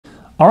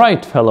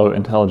Alright, fellow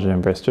intelligent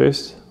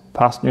investors,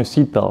 fasten your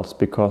seatbelts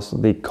because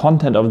the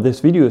content of this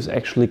video is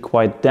actually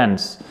quite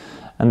dense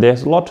and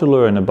there's a lot to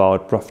learn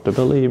about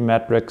profitability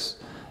metrics,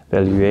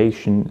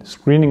 valuation,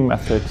 screening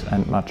methods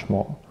and much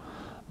more.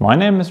 My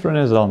name is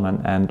René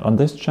Zellman and on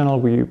this channel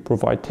we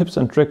provide tips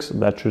and tricks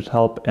that should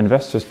help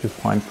investors to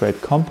find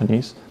great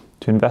companies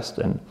to invest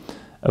in,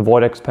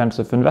 avoid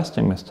expensive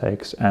investing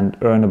mistakes and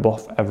earn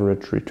above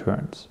average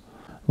returns.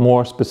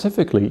 More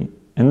specifically,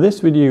 in this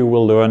video you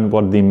will learn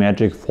what the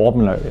magic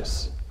formula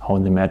is, how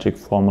the magic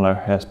formula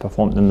has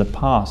performed in the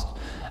past,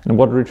 and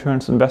what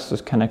returns investors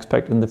can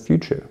expect in the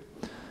future.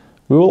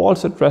 We will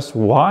also address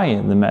why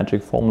the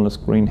magic formula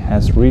screen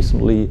has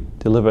recently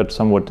delivered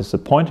somewhat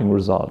disappointing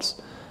results.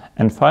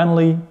 And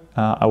finally,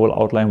 I will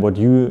outline what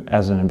you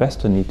as an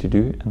investor need to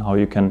do and how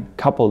you can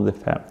couple the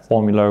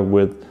formula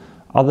with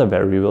other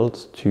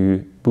variables to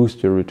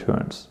boost your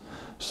returns.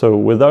 So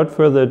without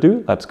further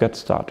ado, let's get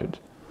started.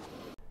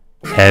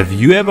 Have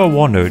you ever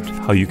wondered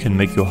how you can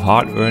make your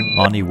hard-earned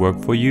money work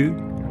for you?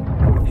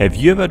 Have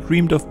you ever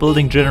dreamed of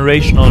building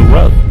generational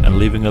wealth and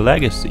leaving a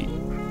legacy?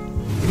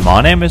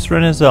 My name is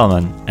René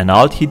Zellman and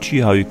I'll teach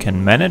you how you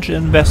can manage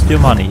and invest your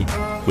money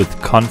with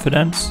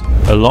confidence,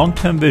 a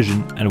long-term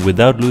vision and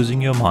without losing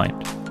your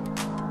mind.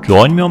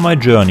 Join me on my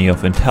journey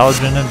of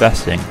intelligent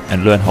investing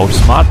and learn how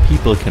smart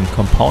people can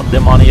compound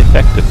their money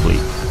effectively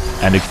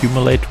and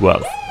accumulate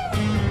wealth.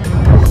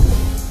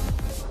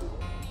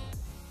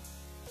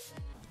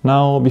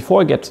 Now,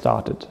 before I get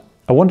started,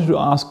 I wanted to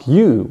ask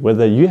you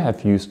whether you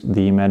have used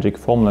the magic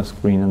formula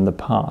screen in the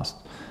past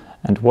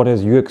and what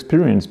has your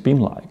experience been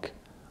like.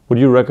 Would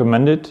you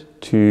recommend it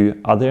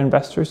to other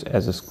investors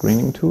as a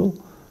screening tool?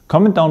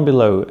 Comment down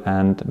below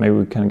and maybe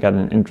we can get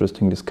an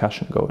interesting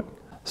discussion going.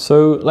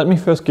 So let me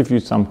first give you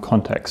some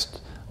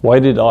context. Why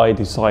did I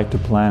decide to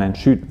plan and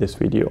shoot this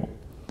video?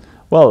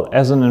 Well,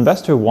 as an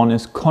investor, one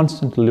is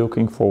constantly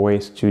looking for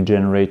ways to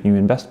generate new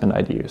investment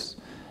ideas,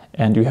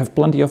 and you have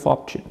plenty of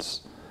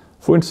options.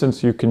 For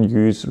instance, you can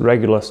use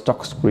regular stock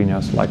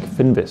screeners like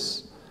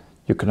Finviz.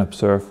 You can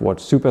observe what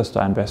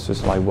superstar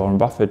investors like Warren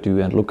Buffett do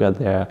and look at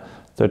their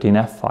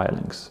 13F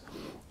filings.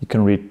 You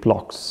can read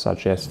blogs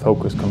such as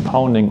Focus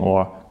Compounding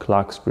or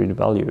Clark Street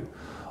Value.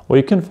 Or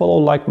you can follow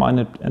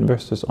like-minded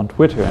investors on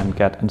Twitter and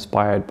get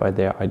inspired by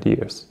their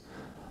ideas.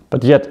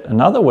 But yet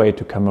another way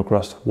to come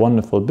across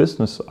wonderful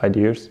business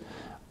ideas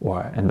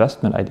or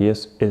investment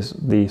ideas is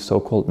the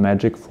so-called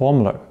magic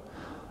formula.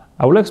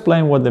 I will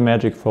explain what the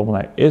magic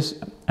formula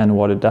is and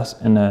what it does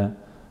in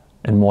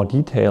more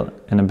detail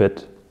in a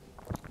bit.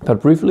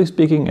 But briefly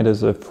speaking, it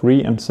is a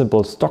free and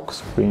simple stock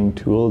screening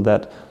tool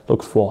that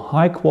looks for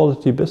high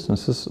quality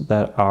businesses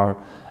that are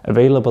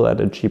available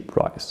at a cheap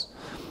price.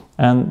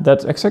 And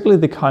that's exactly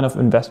the kind of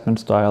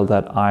investment style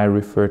that I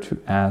refer to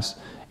as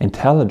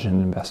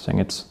intelligent investing.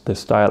 It's the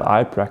style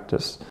I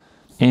practice.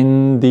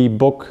 In the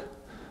book,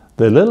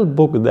 The Little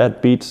Book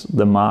That Beats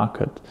the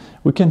Market,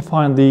 we can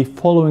find the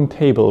following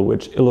table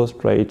which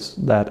illustrates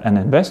that an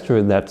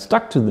investor that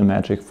stuck to the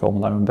magic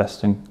formula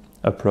investing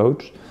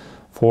approach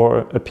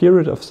for a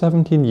period of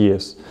 17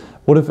 years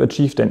would have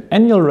achieved an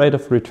annual rate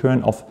of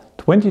return of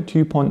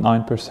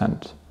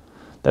 22.9%.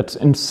 That's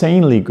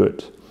insanely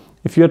good.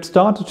 If you had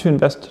started to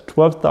invest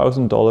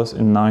 $12,000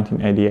 in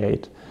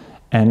 1988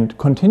 and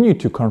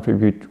continued to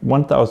contribute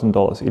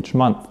 $1,000 each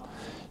month,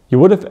 you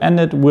would have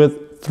ended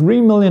with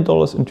 $3 million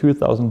in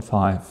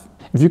 2005.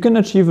 If you can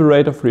achieve a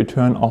rate of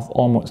return of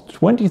almost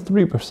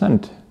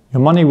 23%,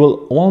 your money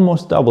will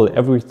almost double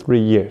every 3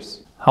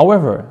 years.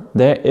 However,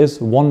 there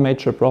is one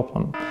major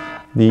problem.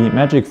 The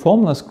magic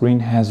formula screen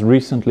has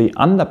recently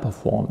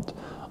underperformed,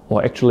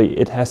 or actually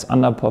it has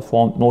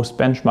underperformed most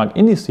benchmark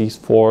indices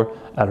for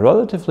a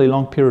relatively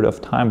long period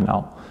of time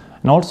now,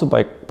 and also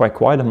by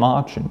quite a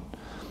margin.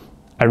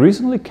 I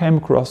recently came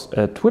across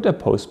a Twitter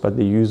post by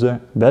the user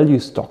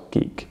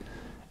ValueStockGeek.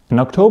 In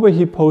October,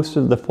 he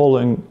posted the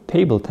following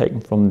table taken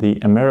from the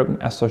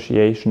American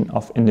Association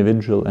of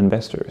Individual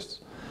Investors.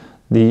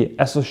 The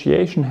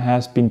association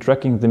has been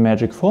tracking the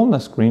magic formula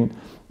screen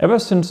ever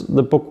since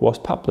the book was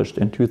published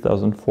in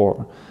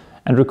 2004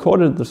 and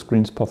recorded the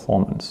screen's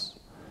performance.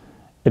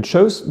 It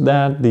shows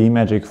that the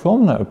magic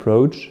formula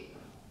approach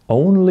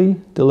only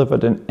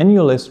delivered an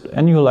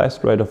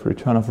annualized rate of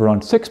return of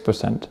around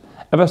 6%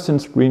 ever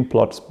since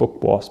Greenblatt's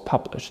book was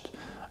published.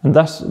 And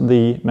thus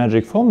the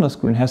magic formula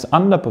screen has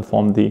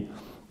underperformed the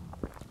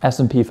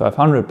S&P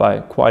 500 by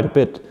quite a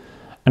bit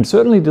and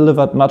certainly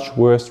delivered much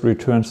worse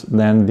returns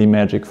than the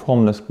magic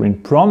formula screen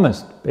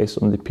promised based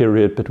on the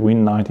period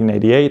between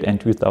 1988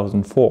 and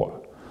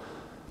 2004.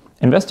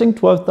 Investing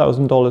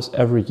 $12,000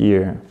 every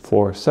year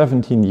for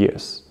 17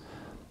 years,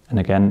 and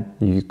again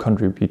you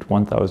contribute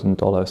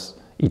 $1,000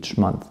 each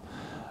month,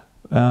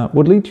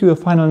 would lead to a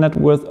final net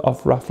worth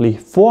of roughly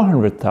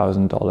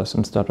 $400,000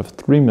 instead of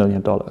 $3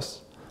 million.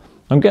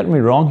 Don't get me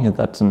wrong here,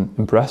 that's an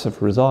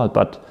impressive result,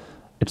 but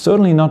it's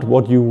certainly not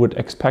what you would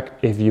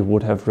expect if you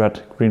would have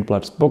read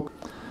Greenblatt's book.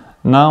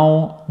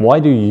 Now, why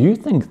do you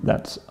think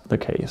that's the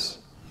case?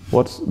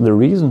 What's the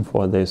reason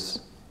for this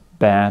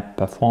bad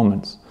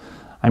performance?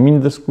 I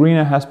mean, the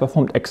screener has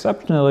performed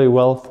exceptionally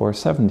well for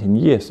 17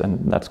 years,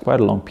 and that's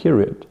quite a long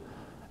period.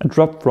 A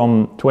drop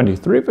from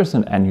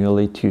 23%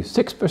 annually to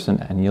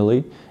 6%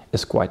 annually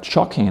is quite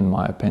shocking in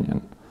my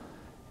opinion.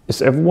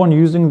 Is everyone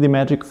using the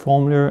magic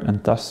formula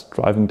and thus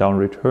driving down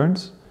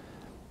returns?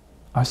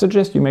 I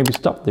suggest you maybe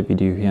stop the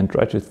video here and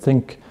try to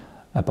think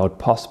about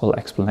possible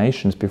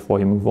explanations before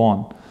you move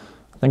on.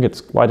 I think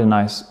it's quite a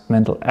nice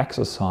mental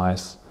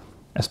exercise,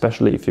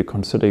 especially if you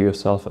consider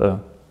yourself a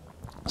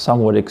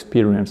somewhat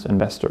experienced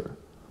investor.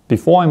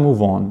 Before I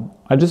move on,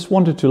 I just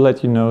wanted to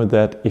let you know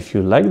that if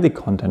you like the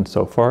content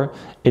so far,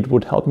 it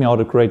would help me out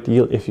a great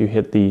deal if you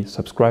hit the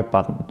subscribe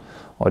button,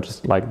 or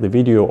just like the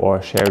video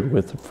or share it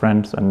with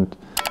friends and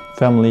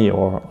family,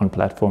 or on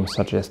platforms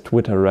such as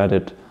Twitter,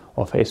 Reddit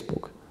or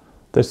Facebook.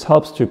 This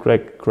helps to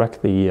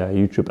crack the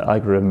YouTube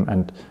algorithm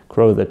and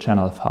grow the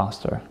channel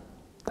faster.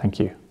 Thank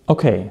you.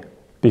 Okay,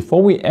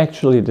 before we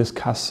actually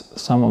discuss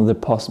some of the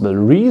possible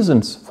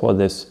reasons for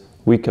this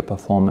weaker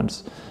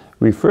performance,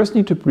 we first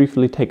need to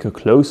briefly take a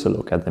closer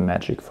look at the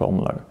magic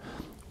formula,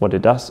 what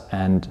it does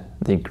and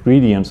the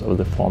ingredients of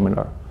the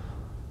formula.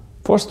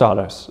 For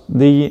starters,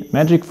 the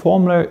magic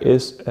formula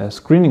is a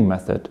screening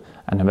method,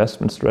 an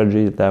investment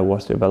strategy that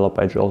was developed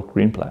by Joel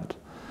Greenblatt.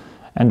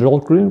 And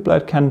Joel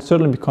Greenblatt can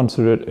certainly be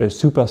considered a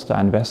superstar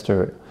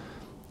investor,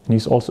 and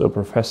he's also a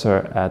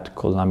professor at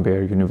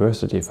Columbia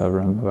University, if I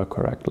remember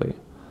correctly.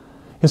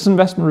 His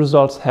investment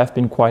results have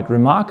been quite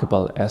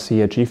remarkable, as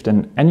he achieved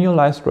an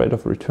annualized rate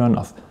of return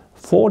of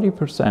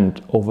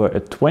 40% over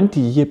a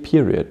 20-year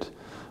period,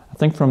 I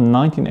think from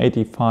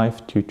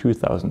 1985 to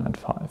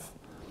 2005.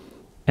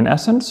 In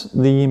essence,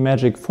 the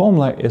magic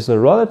formula is a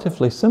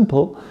relatively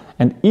simple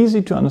and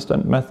easy to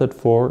understand method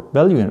for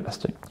value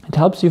investing. It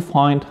helps you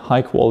find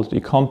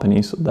high-quality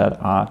companies that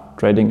are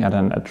trading at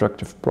an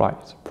attractive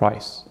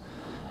price.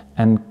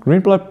 And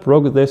Greenblatt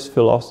broke this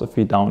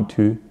philosophy down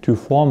to two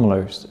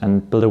formulas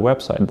and built a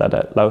website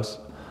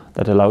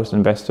that allows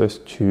investors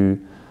to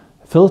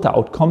filter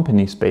out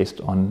companies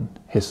based on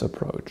his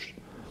approach.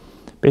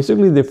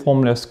 Basically, the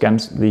formula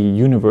scans the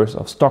universe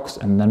of stocks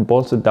and then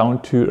boils it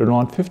down to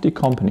around 50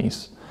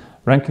 companies,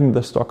 ranking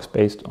the stocks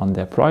based on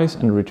their price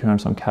and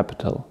returns on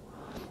capital.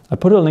 I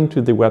put a link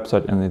to the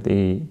website in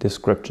the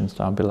descriptions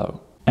down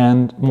below.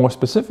 And more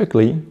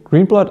specifically,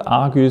 Greenblatt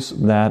argues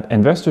that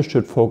investors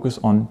should focus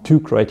on two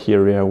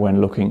criteria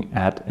when looking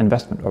at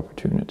investment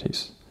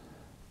opportunities.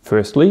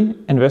 Firstly,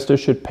 investors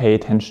should pay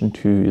attention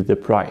to the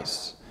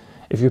price.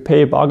 If you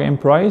pay a bargain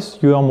price,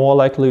 you are more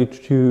likely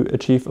to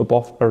achieve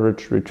above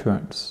average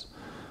returns.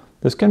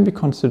 This can be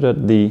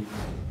considered the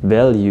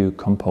value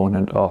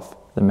component of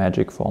the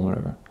magic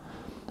formula.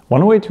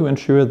 One way to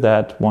ensure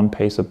that one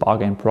pays a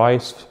bargain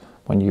price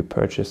when you're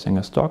purchasing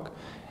a stock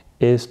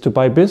is to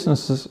buy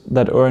businesses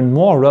that earn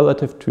more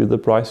relative to the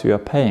price you are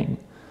paying.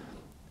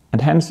 And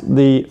hence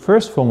the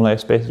first formula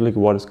is basically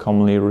what is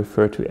commonly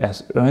referred to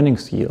as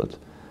earnings yield.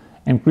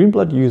 And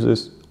Greenblatt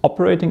uses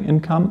operating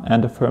income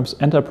and a firm's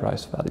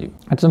enterprise value.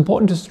 It's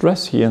important to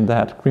stress here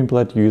that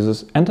Greenblatt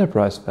uses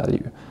enterprise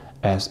value,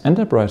 as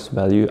enterprise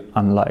value,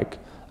 unlike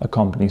a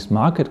company's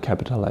market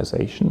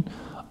capitalization,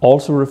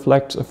 also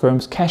reflects a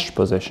firm's cash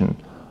position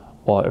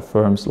or a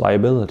firm's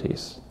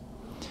liabilities.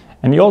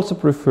 And he also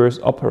prefers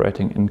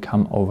operating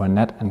income over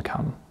net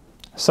income.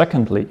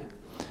 Secondly,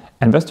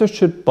 investors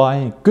should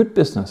buy good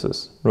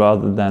businesses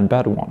rather than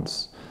bad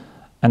ones.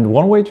 And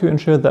one way to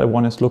ensure that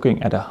one is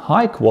looking at a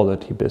high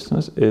quality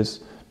business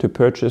is to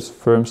purchase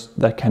firms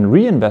that can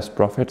reinvest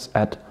profits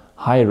at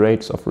high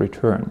rates of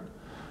return.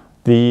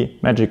 The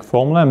magic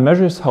formula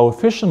measures how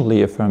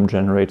efficiently a firm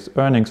generates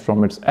earnings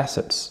from its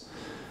assets.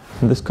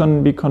 And this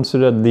can be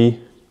considered the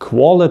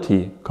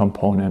quality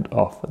component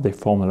of the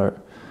formula.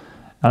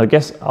 I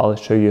guess I'll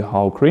show you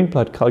how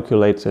Greenblatt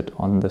calculates it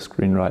on the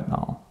screen right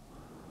now.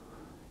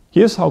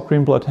 Here's how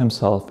Greenblatt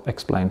himself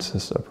explains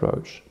his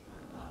approach.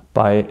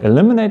 By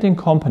eliminating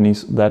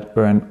companies that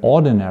earn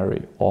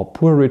ordinary or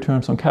poor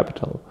returns on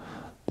capital,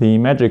 the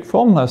magic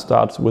formula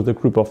starts with a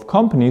group of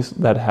companies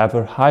that have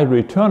a high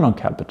return on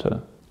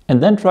capital,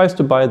 and then tries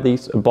to buy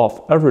these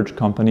above average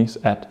companies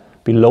at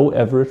below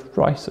average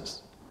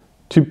prices.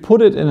 To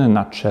put it in a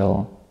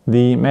nutshell,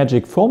 the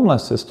magic formula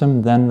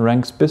system then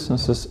ranks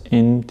businesses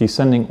in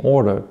descending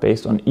order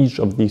based on each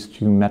of these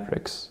two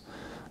metrics.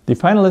 The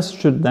finalists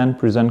should then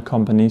present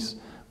companies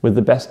with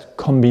the best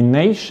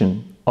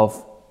combination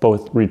of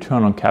both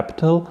return on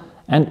capital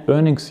and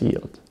earnings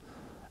yield.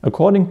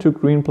 According to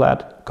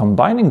Greenblatt,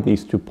 combining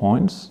these 2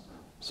 points,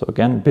 so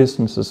again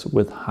businesses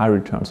with high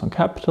returns on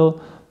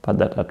capital but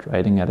that are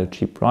trading at a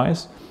cheap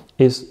price,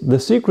 is the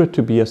secret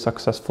to be a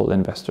successful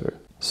investor.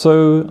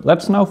 So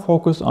let's now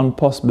focus on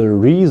possible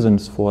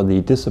reasons for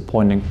the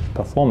disappointing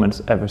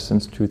performance ever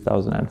since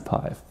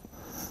 2005.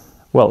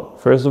 Well,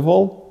 first of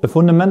all, the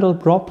fundamental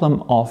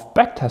problem of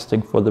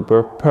backtesting for the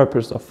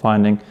purpose of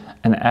finding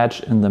an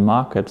edge in the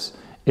markets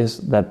is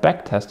that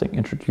backtesting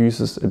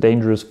introduces a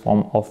dangerous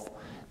form of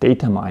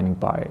data mining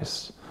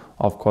bias.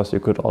 Of course, you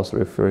could also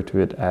refer to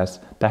it as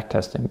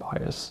backtesting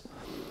bias.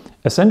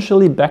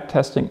 Essentially,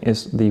 backtesting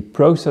is the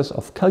process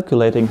of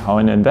calculating how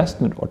an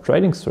investment or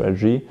trading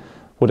strategy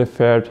would have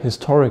fared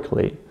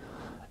historically.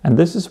 And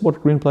this is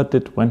what Greenblatt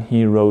did when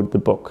he wrote the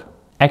book.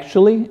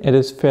 Actually, it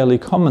is fairly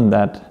common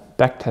that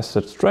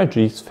backtested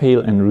strategies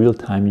fail in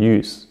real-time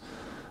use.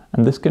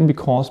 And this can be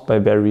caused by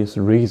various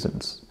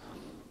reasons.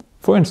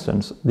 For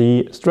instance,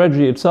 the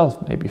strategy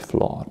itself may be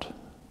flawed,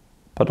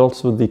 but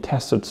also the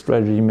tested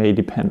strategy may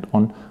depend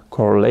on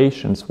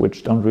correlations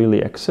which don't really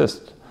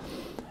exist.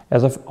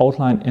 As I've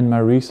outlined in my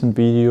recent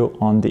video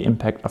on the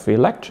impact of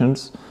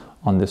elections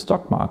on the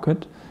stock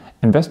market,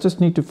 investors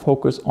need to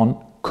focus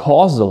on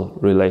causal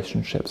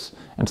relationships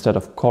instead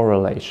of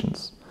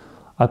correlations.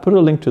 I'll put a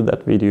link to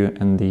that video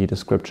in the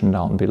description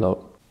down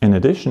below. In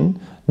addition,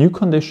 new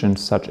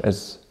conditions such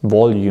as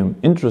volume,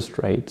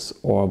 interest rates,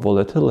 or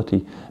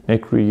volatility may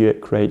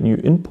create new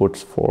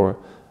inputs for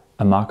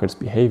a market's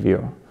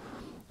behavior.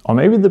 Or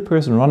maybe the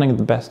person running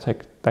the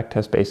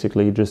backtest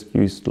basically just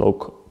used low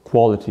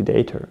quality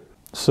data.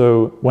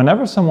 So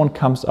whenever someone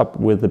comes up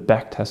with a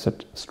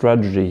backtested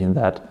strategy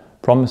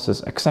that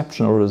promises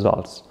exceptional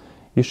results,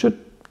 you should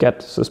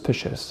get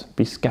suspicious,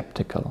 be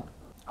skeptical.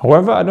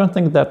 However, I don't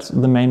think that's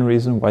the main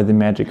reason why the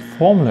magic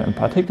formula in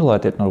particular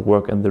did not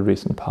work in the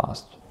recent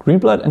past.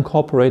 Greenblatt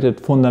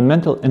incorporated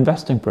fundamental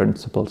investing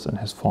principles in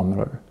his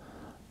formula.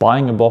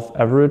 Buying above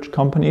average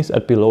companies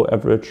at below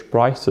average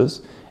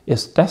prices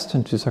is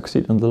destined to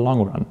succeed in the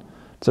long run.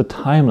 It's a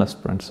timeless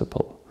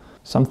principle.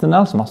 Something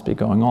else must be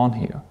going on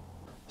here.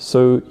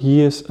 So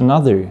here's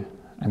another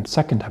and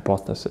second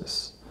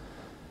hypothesis.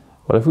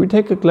 Well, if we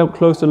take a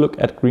closer look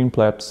at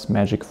Greenblatt's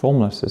magic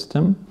formula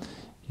system,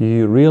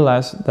 you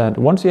realize that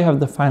once you have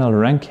the final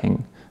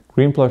ranking,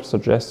 Greenblatt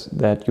suggests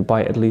that you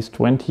buy at least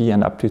 20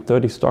 and up to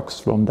 30 stocks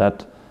from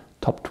that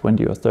top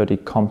 20 or 30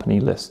 company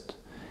list.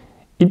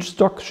 Each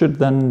stock should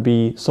then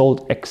be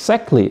sold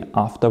exactly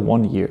after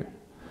 1 year.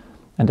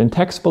 And in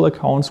taxable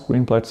accounts,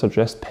 Greenblatt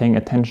suggests paying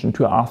attention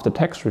to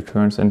after-tax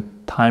returns and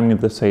timing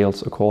the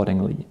sales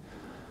accordingly.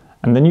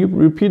 And then you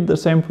repeat the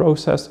same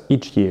process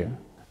each year.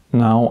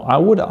 Now, I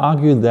would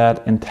argue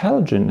that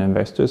intelligent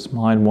investors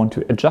might want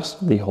to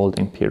adjust the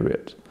holding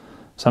period.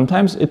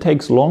 Sometimes it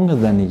takes longer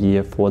than a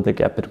year for the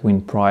gap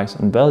between price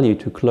and value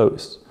to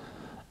close.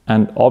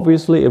 And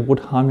obviously it would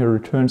harm your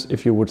returns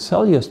if you would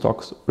sell your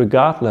stocks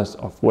regardless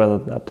of whether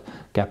that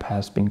gap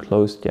has been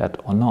closed yet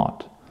or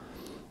not.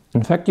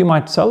 In fact, you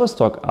might sell a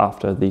stock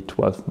after the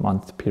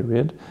 12-month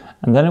period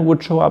and then it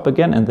would show up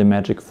again in the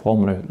magic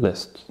formula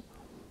list.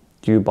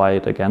 Do you buy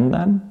it again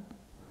then?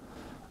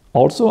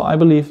 Also, I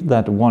believe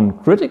that one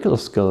critical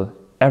skill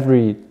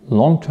every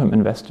long-term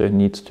investor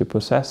needs to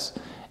possess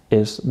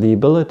is the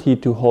ability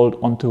to hold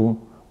onto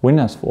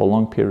winners for a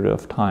long period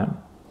of time.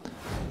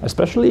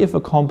 Especially if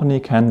a company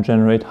can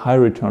generate high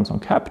returns on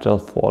capital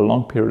for a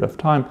long period of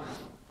time,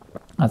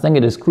 I think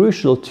it is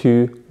crucial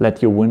to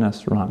let your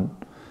winners run.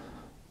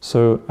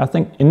 So I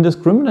think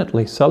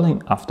indiscriminately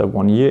selling after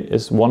 1 year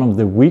is one of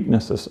the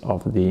weaknesses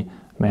of the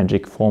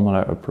magic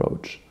formula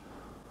approach.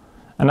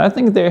 And I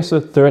think there's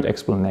a third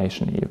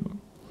explanation even.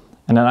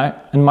 And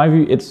in my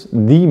view, it's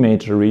the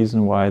major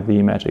reason why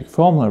the magic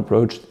formula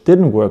approach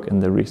didn't work in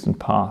the recent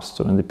past,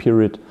 so in the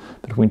period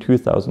between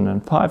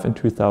 2005 and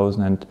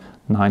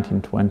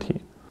 2019-20.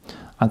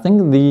 I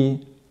think the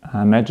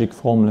magic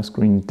formula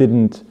screen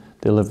didn't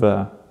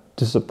deliver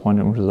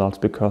disappointing results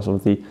because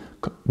of the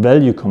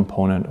value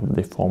component of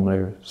the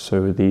formula,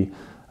 so the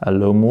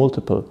low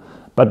multiple,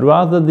 but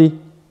rather the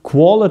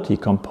quality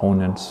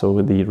component,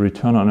 so the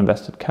return on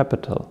invested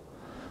capital.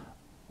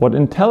 What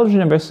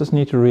intelligent investors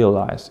need to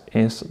realize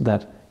is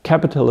that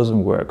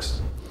capitalism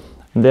works.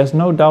 And there's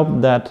no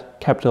doubt that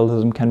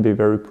capitalism can be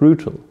very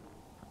brutal.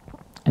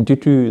 And due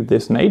to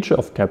this nature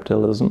of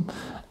capitalism,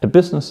 a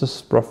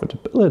business's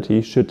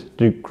profitability should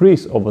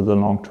decrease over the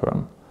long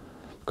term.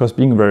 Because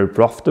being very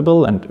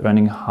profitable and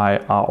earning high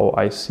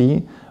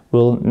ROIC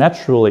will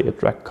naturally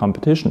attract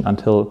competition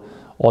until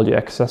all your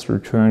excess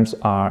returns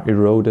are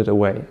eroded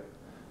away.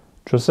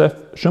 Joseph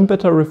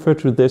Schumpeter referred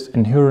to this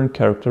inherent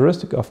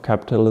characteristic of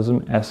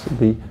capitalism as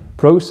the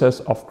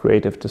process of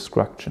creative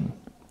destruction.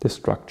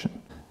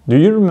 Do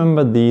you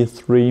remember the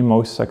three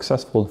most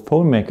successful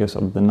phone makers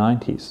of the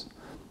 90s?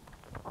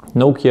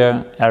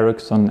 Nokia,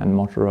 Ericsson and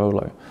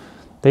Motorola.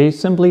 They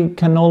simply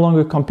can no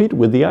longer compete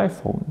with the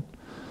iPhone.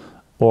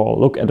 Or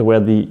look at where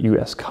the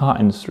US car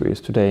industry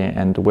is today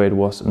and where it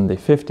was in the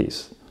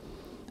 50s.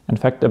 In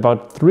fact,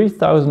 about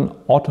 3,000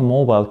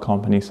 automobile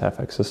companies have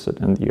existed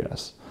in the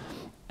US.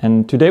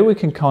 And today we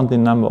can count the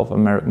number of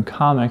American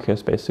car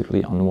makers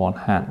basically on one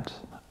hand.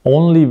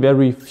 Only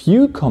very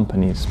few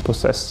companies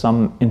possess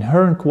some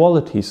inherent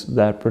qualities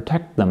that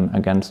protect them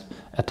against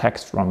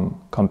attacks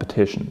from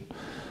competition.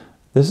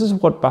 This is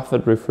what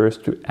Buffett refers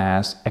to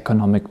as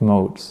economic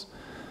moats.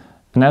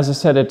 And as I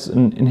said, it's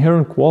an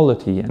inherent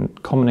quality,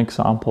 and common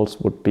examples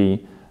would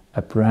be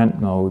brand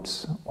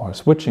moats or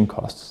switching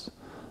costs,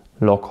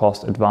 low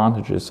cost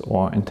advantages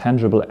or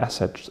intangible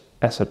assets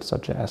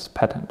such as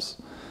patents.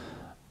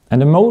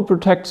 And a moat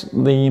protects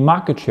the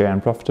market share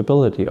and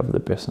profitability of the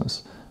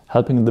business,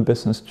 helping the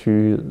business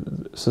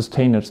to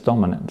sustain its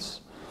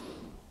dominance.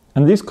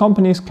 And these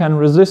companies can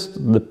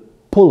resist the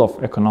pull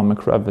of economic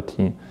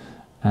gravity.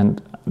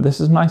 And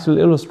this is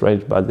nicely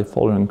illustrated by the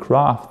following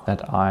graph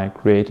that I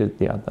created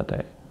the other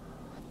day.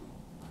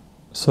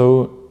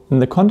 So in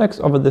the context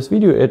of this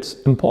video, it's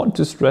important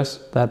to stress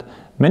that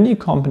many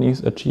companies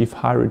achieve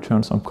high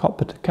returns on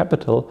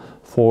capital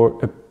for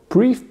a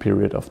brief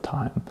period of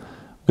time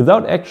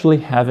without actually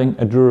having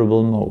a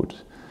durable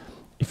moat.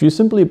 If you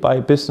simply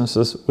buy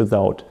businesses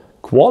without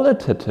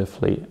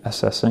qualitatively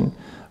assessing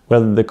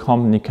whether the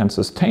company can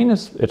sustain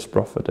its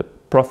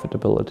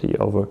profitability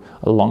over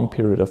a long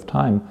period of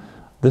time,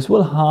 this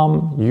will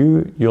harm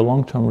your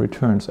long-term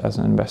returns as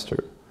an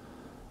investor.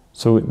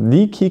 So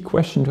the key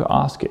question to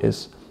ask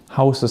is,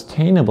 how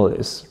sustainable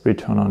is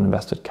return on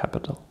invested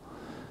capital?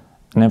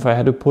 And if I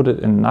had to put it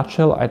in a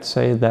nutshell, I'd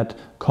say that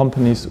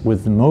companies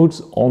with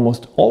moats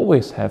almost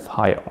always have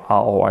high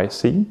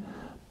ROIC,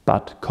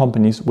 but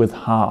companies with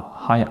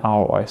high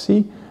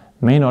ROIC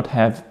may not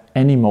have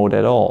any moat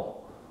at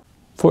all.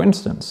 For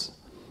instance,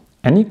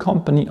 any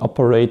company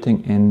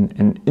operating in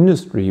an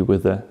industry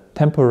with a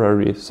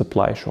temporary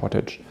supply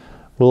shortage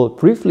will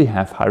briefly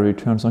have high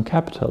returns on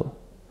capital.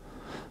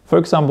 For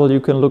example, you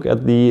can look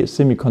at the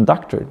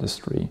semiconductor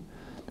industry,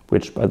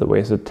 which, by the way,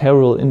 is a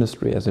terrible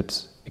industry as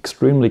it's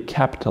extremely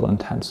capital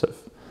intensive.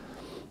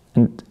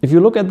 And if you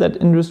look at that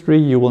industry,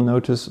 you will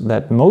notice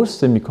that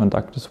most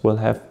semiconductors will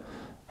have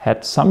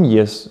had some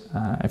years,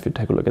 if you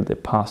take a look at the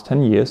past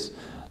 10 years,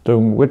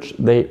 during which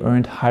they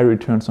earned high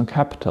returns on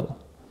capital.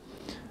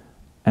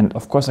 And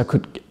of course, I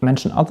could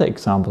mention other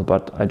examples,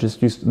 but I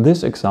just used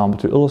this example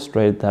to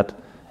illustrate that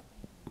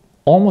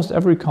almost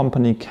every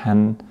company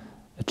can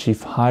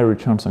achieve high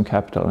returns on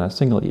capital in a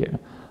single year,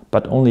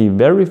 but only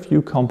very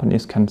few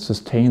companies can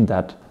sustain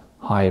that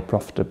high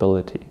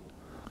profitability.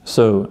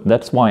 So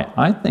that's why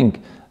I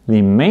think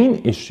the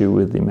main issue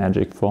with the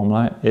magic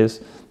formula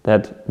is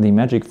that the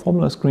magic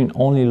formula screen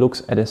only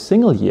looks at a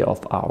single year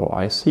of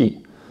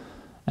ROIC.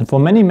 And for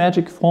many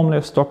magic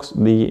formula stocks,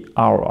 the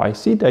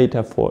ROIC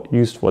data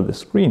used for the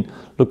screen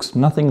looks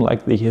nothing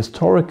like the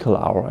historical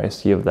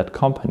ROIC of that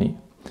company.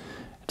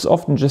 It's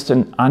often just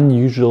an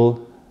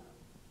unusual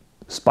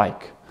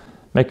spike,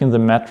 making the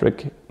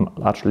metric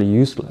largely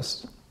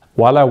useless.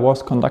 While I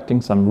was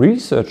conducting some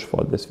research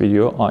for this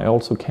video, I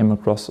also came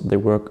across the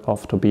work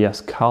of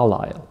Tobias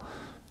Carlyle.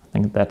 I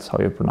think that's how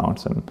you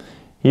pronounce him.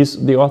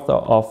 He's the author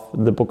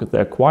of the book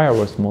The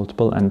Acquirer's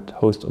Multiple and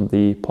host of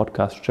the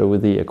podcast show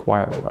The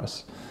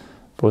Acquirers.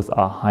 Both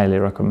are highly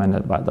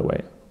recommended, by the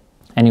way.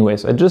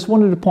 Anyways, I just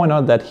wanted to point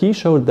out that he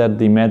showed that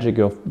the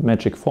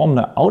magic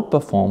formula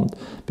outperformed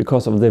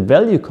because of the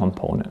value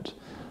component,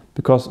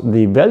 because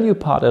the value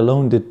part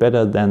alone did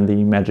better than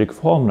the magic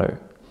formula.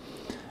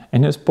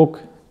 In his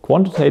book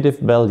Quantitative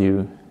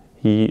Value,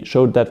 he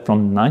showed that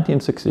from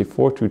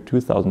 1964 to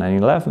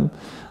 2011,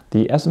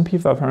 the S&P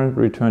 500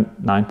 returned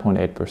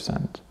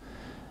 9.8%.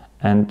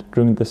 And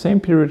during the same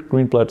period,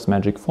 Greenblatt's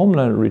magic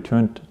formula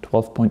returned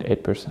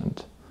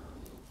 12.8%.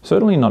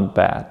 Certainly not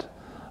bad,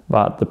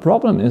 but the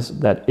problem is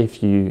that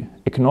if you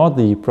ignore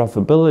the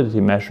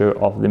profitability measure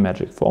of the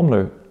magic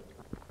formula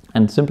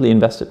and simply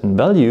invested in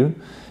value,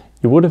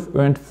 you would have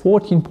earned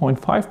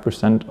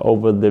 14.5%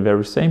 over the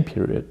very same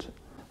period.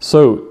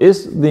 So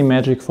is the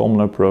magic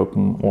formula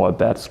broken or a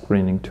bad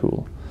screening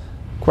tool?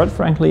 Quite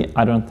frankly,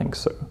 I don't think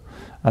so.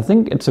 I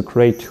think it's a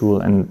great tool,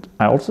 and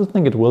I also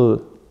think it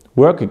will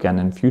work again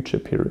in future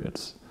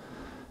periods.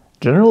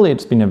 Generally,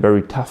 it's been a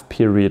very tough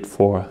period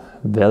for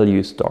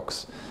value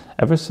stocks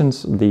ever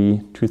since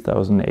the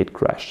 2008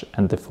 crash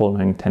and the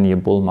following 10-year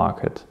bull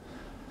market.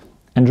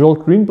 And Joel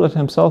Greenblatt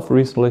himself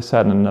recently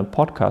said in a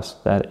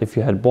podcast that if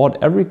you had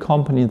bought every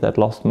company that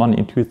lost money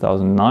in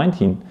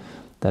 2019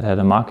 that had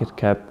a market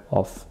cap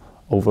of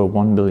over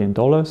 $1 billion,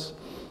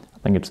 I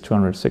think it's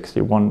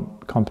 261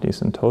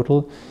 companies in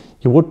total,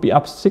 you would be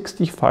up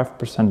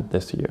 65%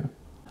 this year.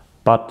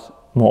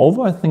 But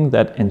moreover, I think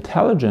that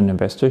intelligent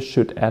investors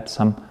should add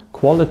some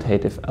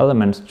qualitative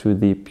elements to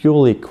the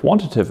purely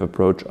quantitative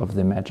approach of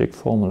the magic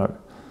formula.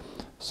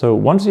 So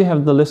once you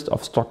have the list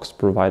of stocks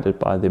provided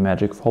by the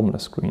magic formula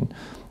screen,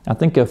 I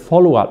think a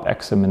follow-up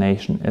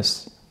examination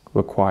is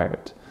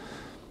required.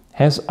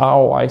 Has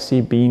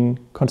ROIC been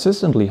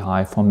consistently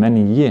high for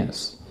many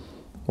years?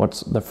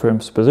 What's the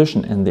firm's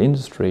position in the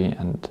industry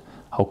and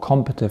how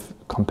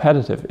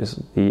competitive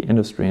is the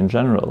industry in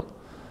general?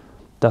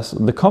 Does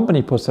the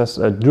company possess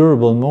a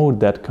durable moat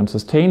that can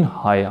sustain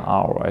high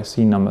ROIC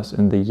numbers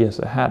in the years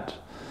ahead?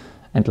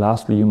 And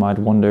lastly, you might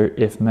wonder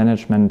if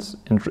management's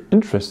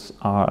interests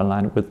are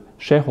aligned with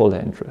shareholder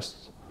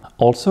interests.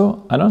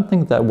 Also, I don't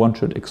think that one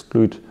should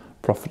exclude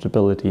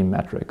profitability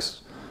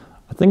metrics.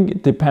 I think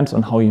it depends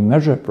on how you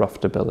measure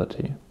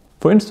profitability.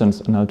 For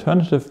instance, an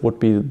alternative would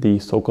be the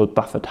so-called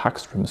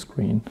Buffett-Hagstrom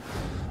screen.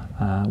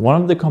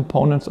 One of the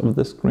components of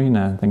this screen,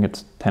 I think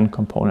it's 10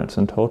 components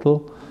in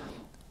total,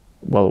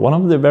 well, one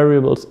of the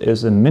variables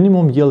is a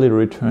minimum yearly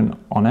return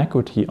on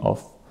equity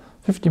of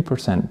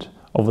 15%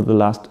 over the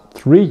last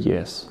 3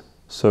 years.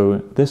 So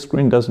this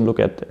screen doesn't look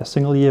at a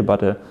single year,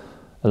 but a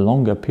a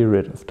longer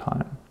period of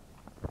time.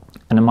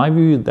 And in my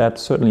view,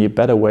 that's certainly a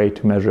better way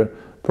to measure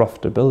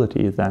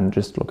profitability than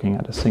just looking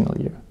at a single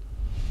year.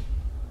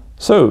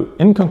 So,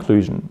 in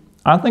conclusion,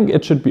 I think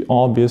it should be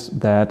obvious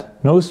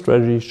that no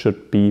strategy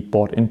should be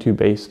bought into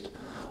based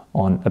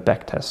on a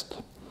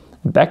backtest.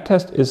 A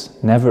backtest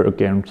is never a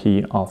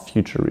guarantee of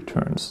future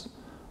returns.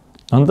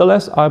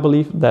 Nonetheless, I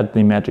believe that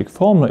the magic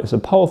formula is a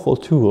powerful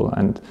tool,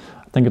 and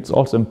I think it's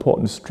also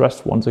important to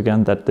stress once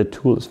again that the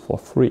tool is for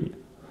free.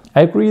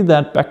 I agree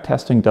that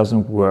backtesting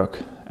doesn't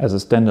work as a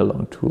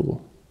standalone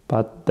tool,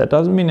 but that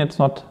doesn't mean it's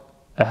not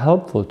a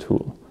helpful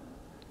tool.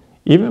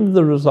 Even if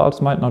the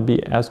results might not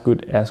be as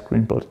good as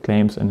Greenblatt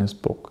claims in his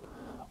book.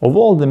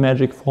 Overall, the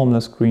magic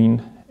formula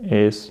screen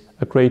is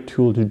a great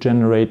tool to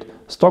generate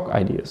stock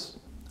ideas.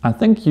 I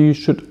think you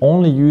should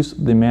only use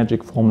the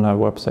magic formula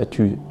website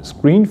to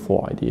screen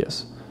for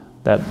ideas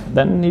that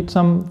then need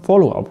some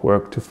follow-up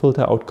work to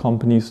filter out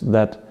companies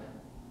that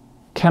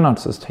cannot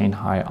sustain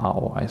high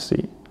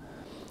ROIC.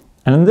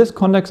 And in this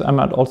context, I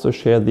might also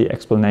share the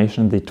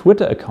explanation the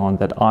Twitter account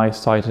that I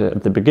cited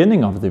at the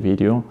beginning of the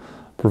video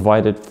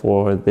provided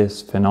for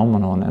this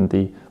phenomenon and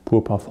the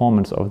poor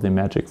performance of the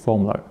magic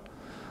formula.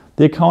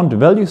 The account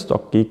Value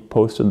Stock Geek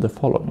posted the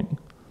following.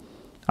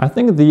 I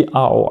think the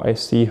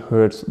ROIC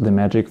hurts the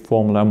magic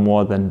formula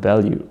more than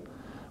value.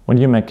 When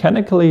you're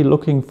mechanically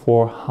looking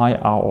for high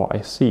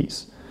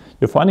ROICs,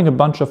 you're finding a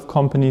bunch of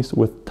companies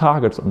with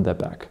targets on their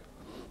back.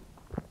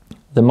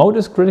 The mode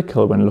is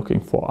critical when looking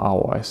for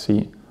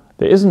ROIC.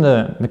 There isn't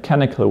a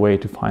mechanical way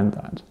to find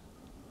that.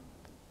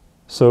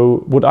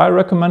 So would I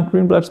recommend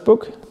Greenblatt's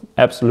book?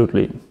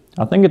 Absolutely.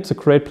 I think it's a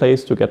great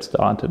place to get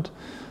started.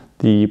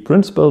 The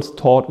principles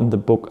taught in the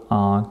book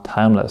are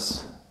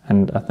timeless,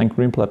 and I think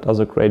Greenblatt does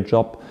a great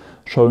job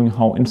showing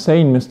how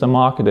insane Mr.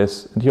 Market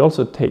is, and he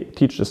also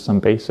teaches some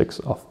basics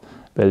of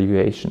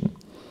valuation.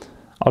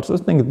 I also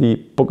think the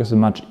book is a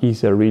much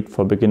easier read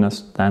for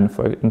beginners than,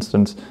 for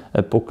instance,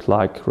 a book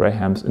like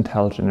Graham's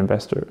Intelligent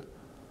Investor.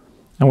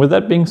 And with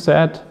that being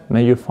said,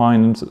 may your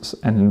finances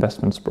and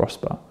investments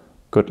prosper.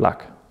 Good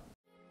luck.